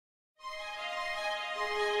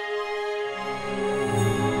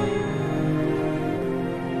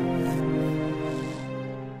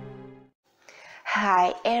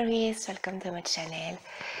Aries, welcome to my channel.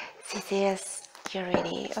 This is your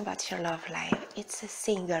reading about your love life. It's a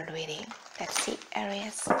single reading. Let's see,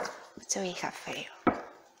 Aries, what do we have for you?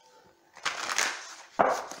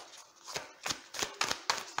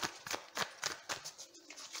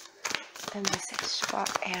 A message for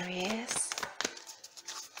Aries.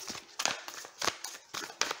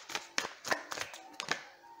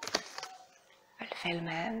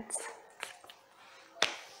 Fulfillment.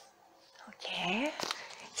 Okay,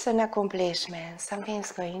 it's an accomplishment. Something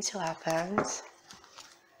is going to happen.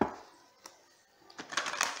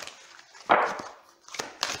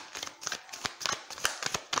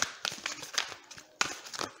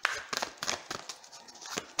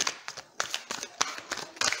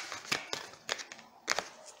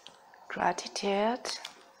 Gratitude.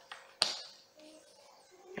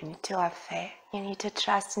 You need to have faith. You need to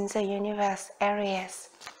trust in the universe, Aries.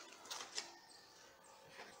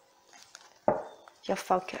 Your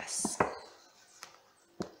focus.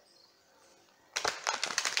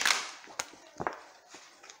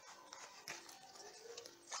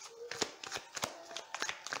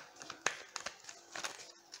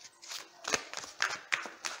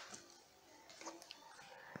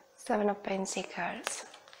 Seven of Pentacles.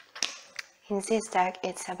 In this deck,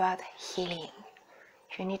 it's about healing.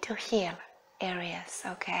 You need to heal, Aries,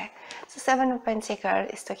 okay? So Seven of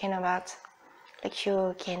Pentacles is talking about like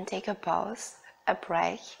you can take a pause, a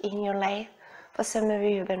break in your life. For some of you,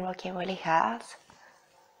 you've been working really hard.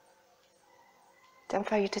 Time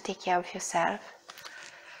for you to take care of yourself.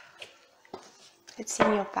 It's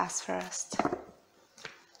in your past first.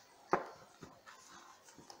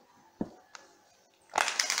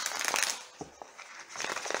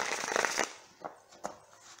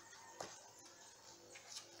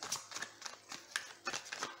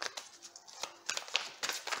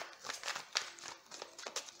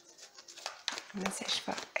 Message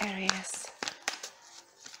for Aries.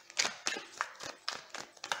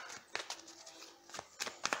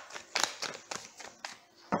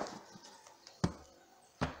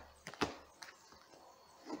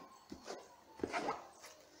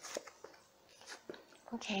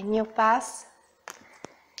 Okay, in your past,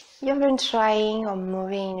 you've been trying or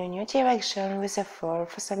moving in a new direction with a Fool.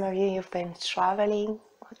 For some of you, you've been traveling,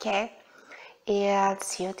 okay?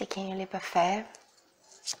 It's you taking a leap of faith.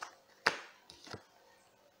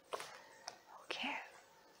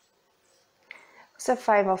 The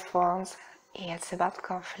Five of Wands, it's about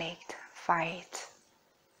conflict, fight,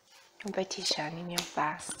 competition in your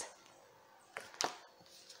past.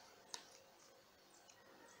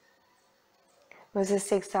 With the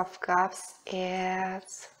Six of Cups,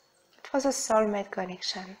 it was a soulmate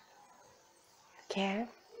connection, okay?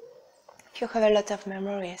 You have a lot of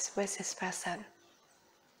memories with this person.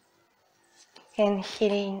 And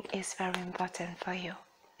healing is very important for you,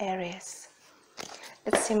 Aries.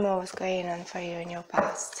 Let's see more what's going on for you in your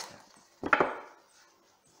past.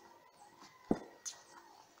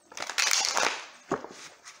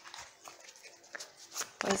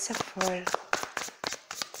 What's a Fool?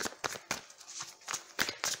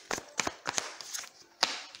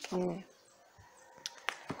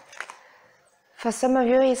 For some of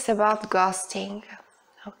you, it's about ghosting.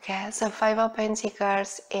 Okay, so Five of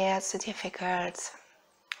Pentacles is a difficult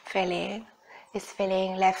feeling. It's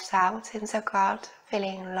feeling left out in the card,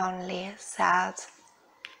 feeling lonely, sad.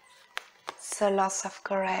 It's a loss of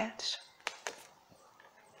courage.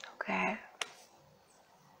 Okay.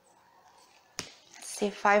 Let's see,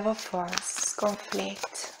 Five of Wands,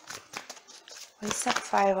 conflict. What's the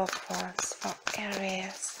Five of Wands for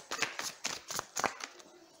Aries?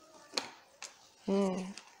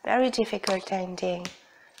 Very difficult ending.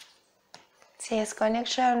 See, his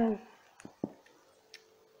connection.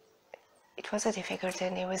 It was a difficult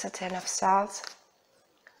ending with a Ten of Swords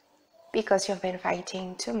because you've been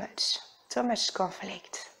fighting too much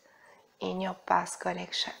conflict in your past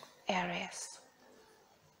connection, Aries.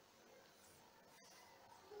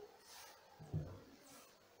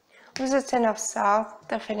 With the Ten of Swords,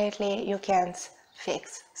 definitely you can't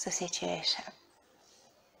fix the situation.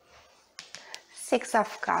 Six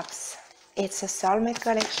of Cups, it's a soulmate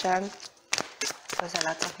connection with a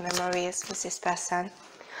lot of memories with this person.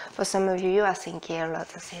 For some of you, you are thinking a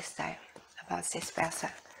lot of this time about this person.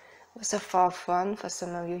 With the Four of Wands, for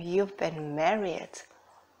some of you, you've been married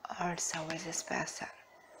also with this person.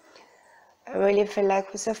 I really feel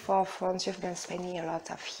like with the Four of Wands, you've been spending a lot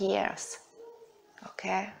of years,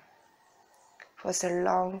 okay? It was a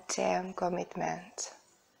long-term commitment.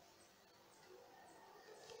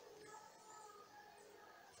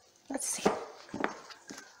 Let's see.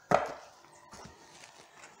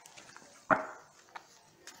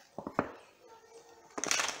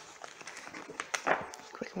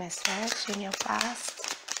 message in your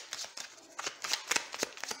past.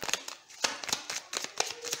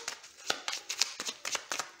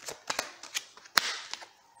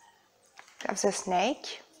 Of the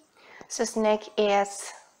snake. The snake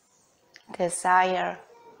is desire.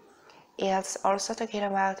 It's also talking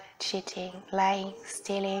about cheating, lying,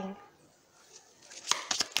 stealing.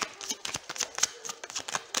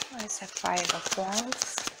 It's a Five of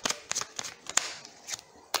Wands.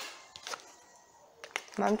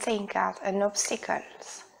 Mountain card and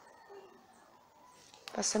obstacles.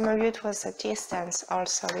 For some of you it was a distance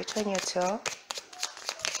also between you two.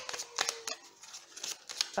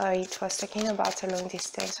 Or it was talking about a long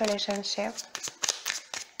distance relationship.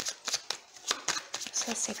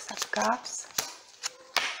 So Six of Cups.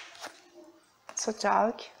 So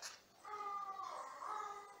dog.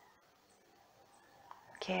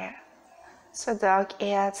 Okay. So dog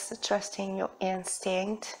is trusting your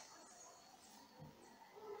instinct.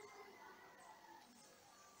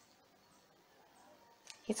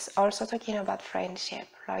 It's also talking about friendship,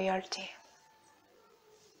 loyalty.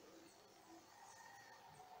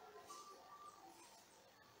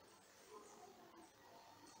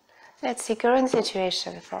 Let's see current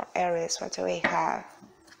situation for Aries. What do we have?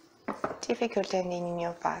 Difficult ending in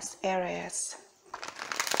your past, Aries.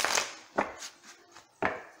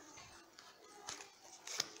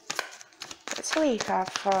 What do we have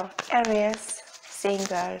for Aries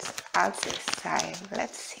singles at this time?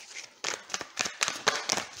 Let's see.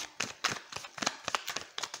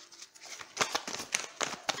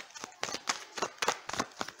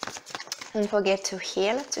 Don't forget to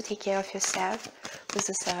heal, to take care of yourself with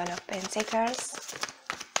the Seven of Pentacles.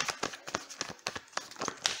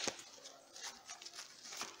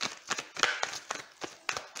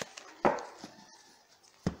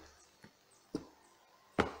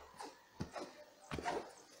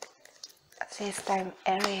 At this time,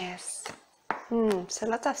 Aries. It's a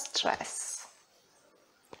lot of stress.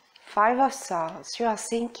 Five of Swords. You are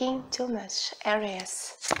thinking too much,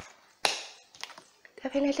 Aries.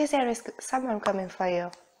 Definitely there is someone coming for you.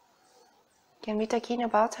 Can be talking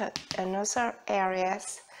about another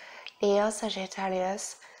Aries, Leo,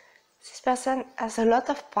 Sagittarius. This person has a lot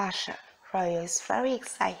of passion for you. It's very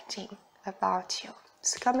exciting about you.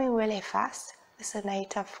 It's coming really fast with the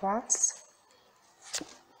Knight of Wands.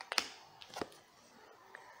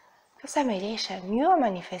 For some meditation, you are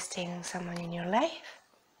manifesting someone in your life.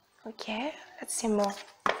 Okay, let's see more.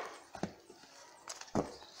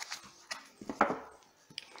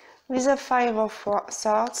 With the Five of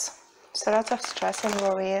Swords, it's a lot of stress and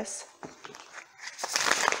worries.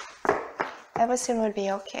 Everything will be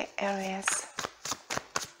okay, Aries.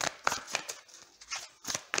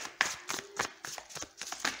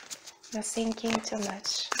 You're thinking too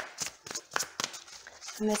much.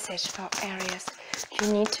 A message for Aries.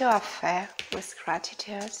 You need to have faith with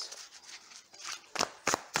gratitude.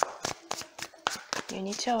 You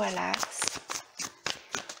need to relax.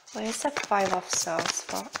 Where's the Five of Swords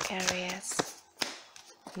for Aries?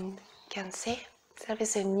 You can see there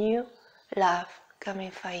is a new love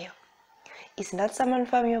coming for you. It's not someone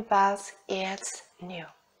from your past, it's new.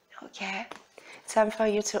 Okay? It's time for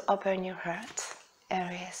you to open your heart,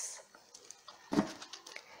 Aries.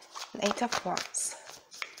 Knight of Wands.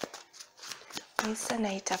 Where's the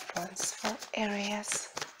Knight of Wands for Aries?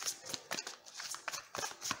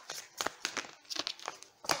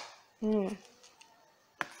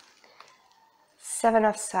 Seven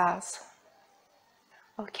of Swords.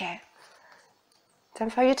 Okay.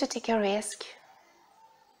 Time for you to take a risk.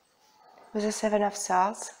 With the Seven of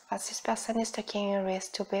Swords, as this person is taking a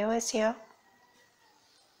risk to be with you.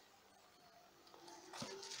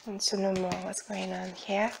 And to know more what's going on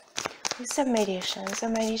here. With the Magician. The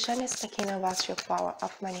Magician is talking about your power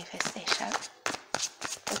of manifestation.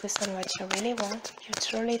 Focus on what you really want, you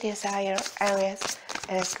truly desire, Aries,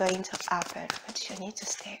 and it's going to happen, but you need to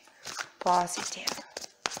stay positive.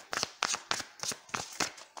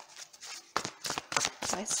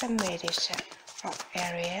 What's the Magician for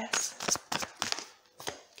Aries?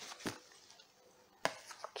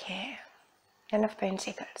 Okay, Nine of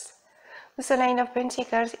Pentacles. With the Nine of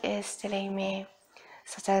Pentacles is telling me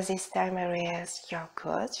that at this time, Aries, you're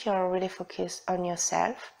good, you're really focused on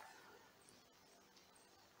yourself.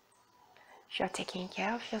 You're taking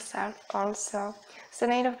care of yourself also. The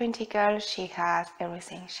Nine of Pentacles, she has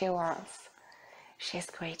everything she wants. She's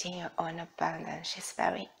creating her own abundance. She's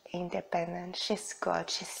very independent. She's good.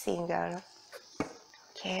 She's single.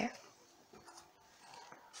 Okay.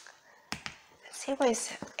 Let's see what is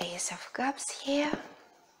the Ace of Cups here.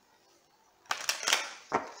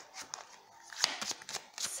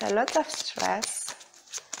 It's a lot of stress.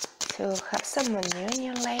 to have someone new in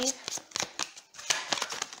your life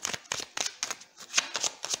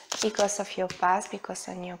because of your past, because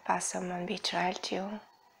in your past someone betrayed you.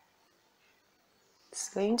 It's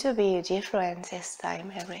going to be different this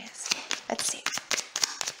time, Aries. Let's see.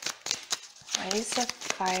 What is the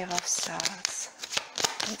Five of Swords?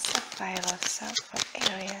 What's the Five of Swords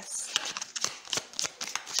for Aries?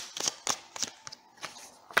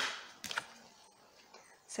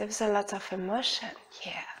 So there's a lot of emotion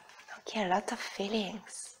here. Okay, a lot of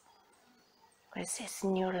feelings with this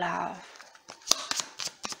new love.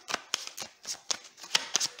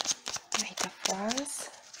 Knight of Wands.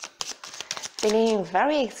 Feeling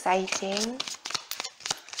very exciting,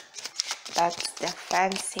 but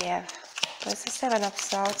defensive. With the Seven of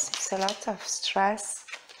Swords, it's a lot of stress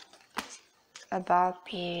about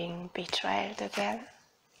being betrayed again.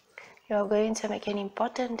 You're going to make an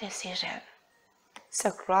important decision. It's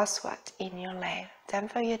a crossroad in your life. Time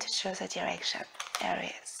for you to choose a direction,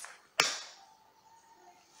 Aries.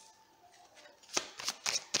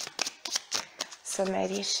 So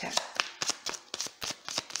Magician.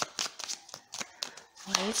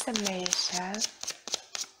 What is the Magician?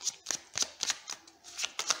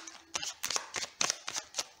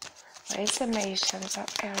 What is the Magician for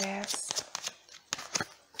Aries?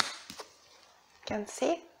 You can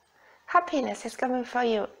see? Happiness is coming for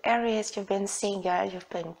you. Aries, you've been single, you've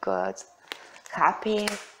been good, happy.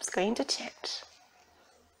 It's going to change.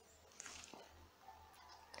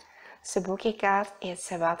 The bouquet card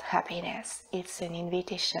is about happiness. It's an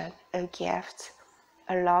invitation, a gift,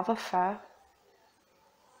 a love offer.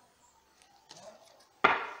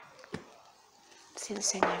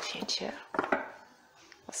 Since the near future.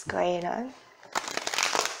 What's going on?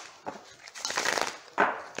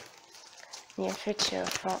 Near future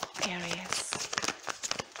for Aries.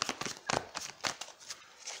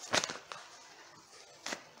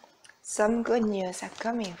 Some good news are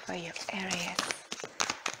coming for you, Aries.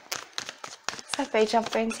 The Page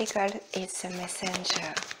of Pentacles is a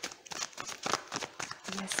messenger.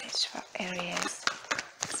 A message for Aries.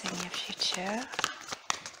 The near future.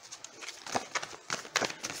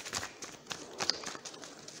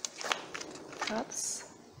 Oops.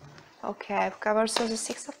 Okay, I've covered also the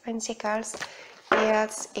Six of Pentacles.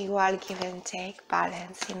 It's equal give and take,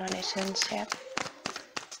 balance in relationship.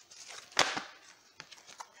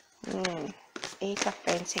 Eight of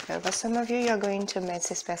Pentacles. For some of you, you're going to meet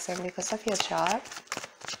this person because of your job.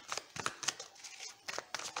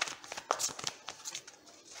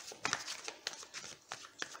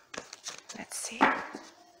 Let's see.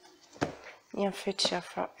 Near future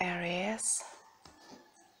for Aries.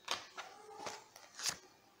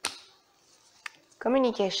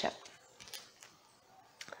 Communication.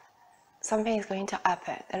 Something is going to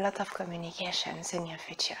happen. A lot of communications in your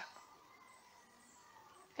future.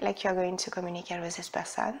 Like you're going to communicate with this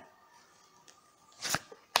person.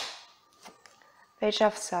 Page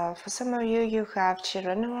of Swords. For some of you, you have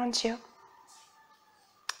children around you.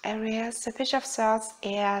 Aries. The Page of Swords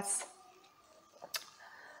is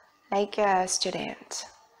like a student.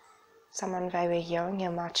 Someone very young,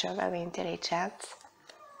 immature, very intelligent.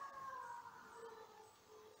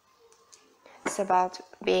 It's about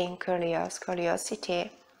being curious, curiosity,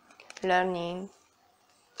 learning,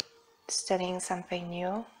 studying something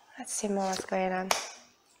new. Let's see more what's going on.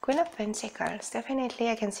 Queen of Pentacles. Definitely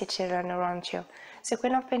I can see children around you. The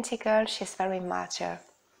Queen of Pentacles, she's very mature.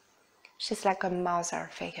 She's like a mother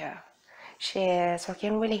figure. She is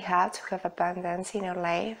working really hard to have abundance in her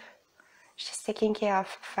life. She's taking care of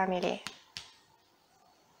family.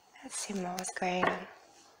 Let's see more what's going on.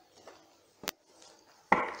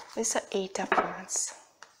 With the Eight of Wands.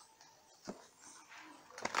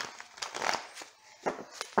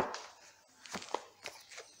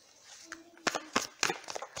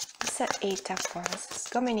 With the Eight of Wands, it's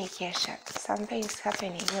communication. Something is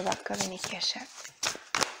happening about communication.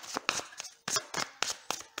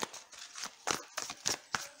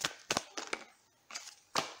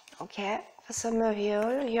 Okay, for some of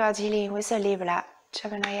you, you are dealing with a Libra,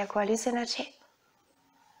 Gemini, Aquarius energy.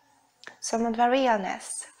 Someone very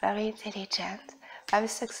honest, very intelligent, very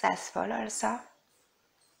successful also.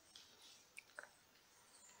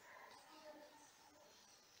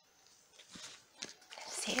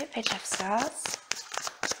 Let's see, Page of Swords.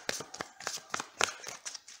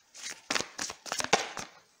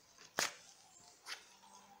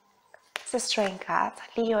 The Strength card,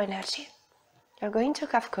 Leo energy. You're going to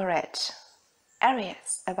have courage,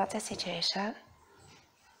 Aries, about the situation.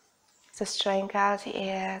 The Strength card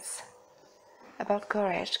is about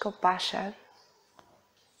courage, compassion.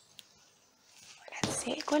 Let's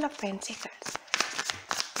see, Queen of Pentacles.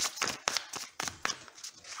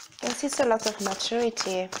 You notice a lot of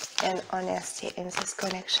maturity and honesty in this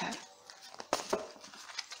connection.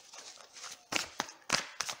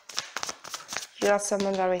 You are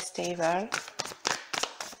someone very stable.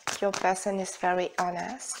 Your person is very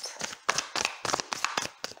honest.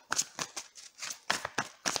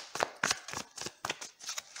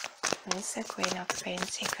 And it's the Queen of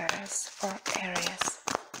Pentacles for Aries.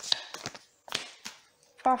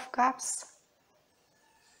 Four of Cups.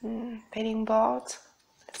 Painting board.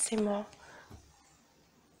 Let's see more.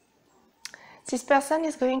 This person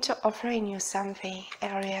is going to offer you something,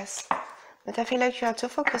 Aries. But I feel like you are too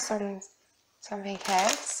focused on something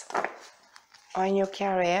else. Or in your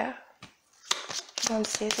career. You don't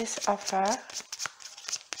see this offer.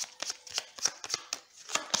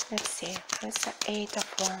 Let's see. Where's the Eight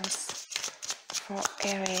of Wands for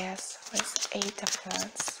Aries? Where's the Eight of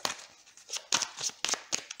Wands?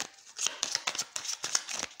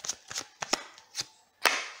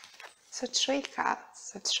 So 3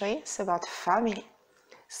 cards. The 3 is about family,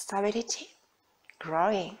 stability,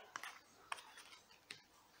 growing.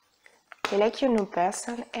 You like your new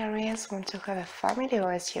person, Aries, want to have a family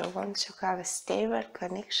with you, want to have a stable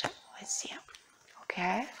connection with you.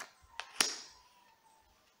 Okay?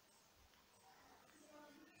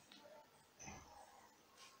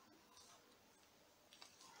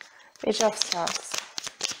 Page of Swords.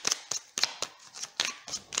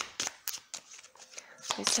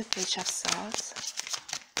 It's a Page of Swords.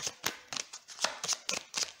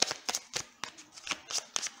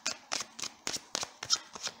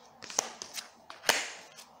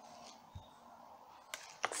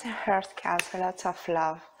 It's a Heart card, a lot of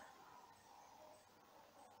love.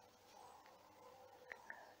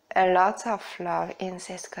 A lot of love in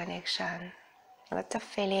this connection. A lot of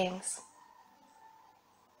feelings.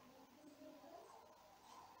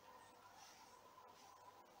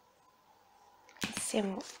 See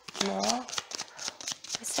more.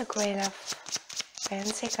 It's the Queen of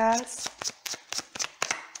Pentacles.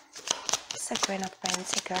 It's the Queen of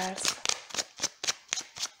Pentacles.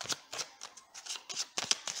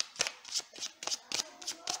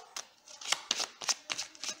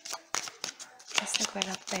 It's the Queen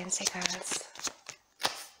of Pentacles.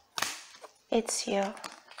 It's you.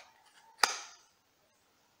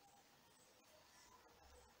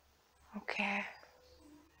 Okay.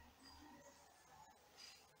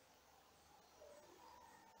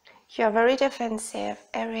 You are very defensive,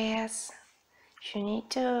 Aries. You need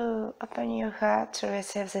to open your heart to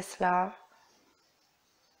receive this love.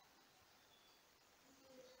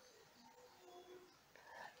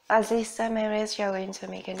 At this time, Aries, you are going to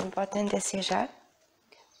make an important decision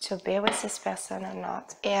to be with this person or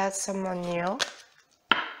not. Add someone new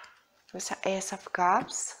with the Ace of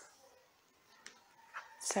Cups.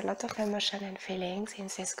 It's a lot of emotion and feelings in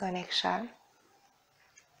this connection.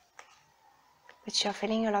 But you're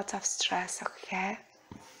feeling a lot of stress, okay?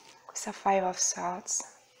 With the Five of Swords.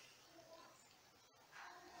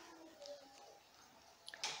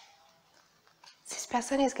 This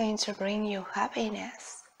person is going to bring you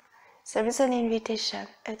happiness. There is an invitation,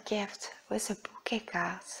 a gift with a bouquet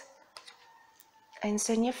card. In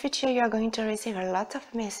the near future, you are going to receive a lot of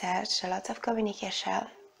messages, a lot of communication.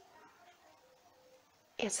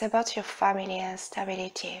 It's about your family and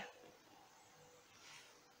stability.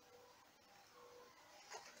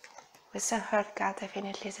 With the Heart card,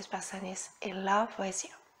 definitely this person is in love with you,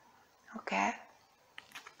 okay?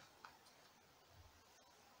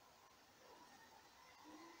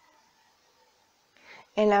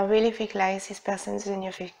 And I really feel like this person in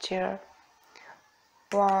your future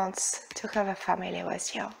wants to have a family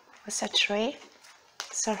with you. With a tree,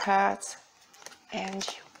 the Heart, and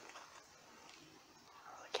you,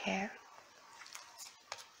 okay?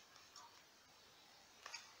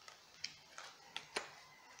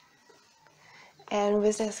 And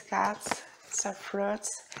with these cards, the fruits,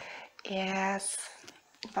 yes,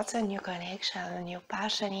 what's a new connection, a new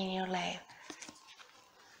passion in your life.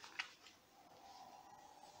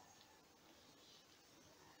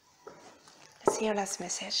 See your last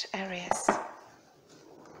message, Aries.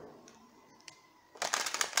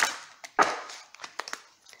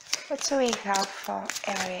 What do we have for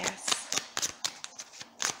Aries?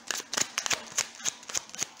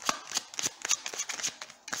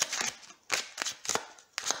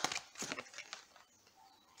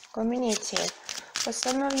 Community. For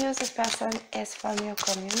some of you, this person is from your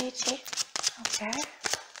community, okay?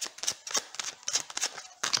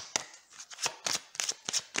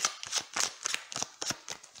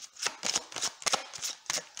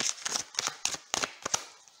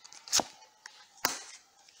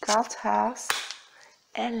 House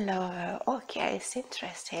and Lover. Okay, it's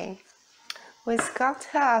interesting. With God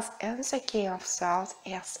Heart and the King of Swords,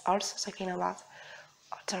 it's also talking about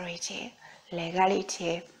authority,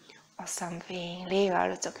 legality, or something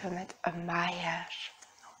legal document, a marriage,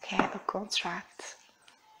 okay, a contract.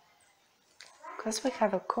 Because we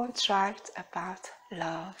have a contract about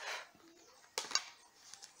love.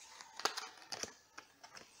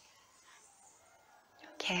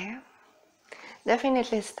 Okay,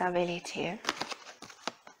 definitely stability.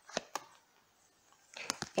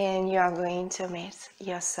 And you are going to meet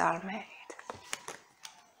your soulmate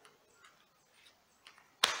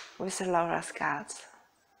with the Lover's cards.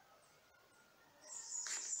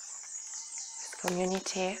 With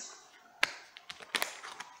community.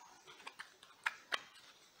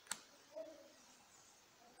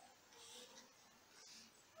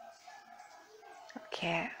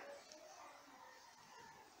 Okay.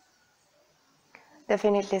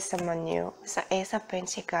 Definitely someone new. The Ace of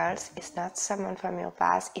Pentacles is not someone from your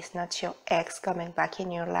past, it's not your ex coming back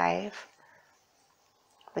in your life.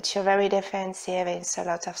 But you're very defensive and it's a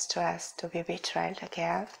lot of stress to be betrayed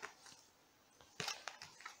again.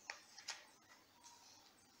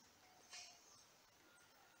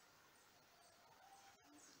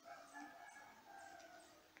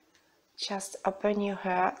 Just open your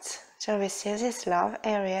heart to receive this love,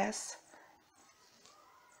 Aries.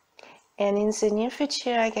 And in the near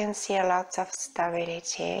future, I can see a lot of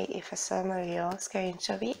stability. If for some of you, it's going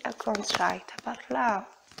to be a contract about love.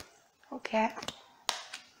 Okay.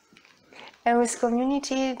 And with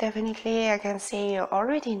community, definitely I can see you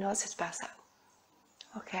already know this person.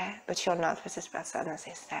 Okay, but you're not with this person at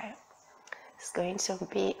this time. It's going to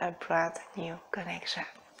be a brand new connection.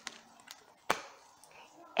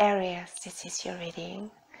 Aries, this is your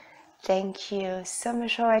reading. Thank you so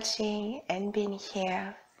much for watching and being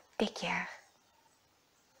here. Take care.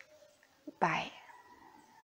 Bye.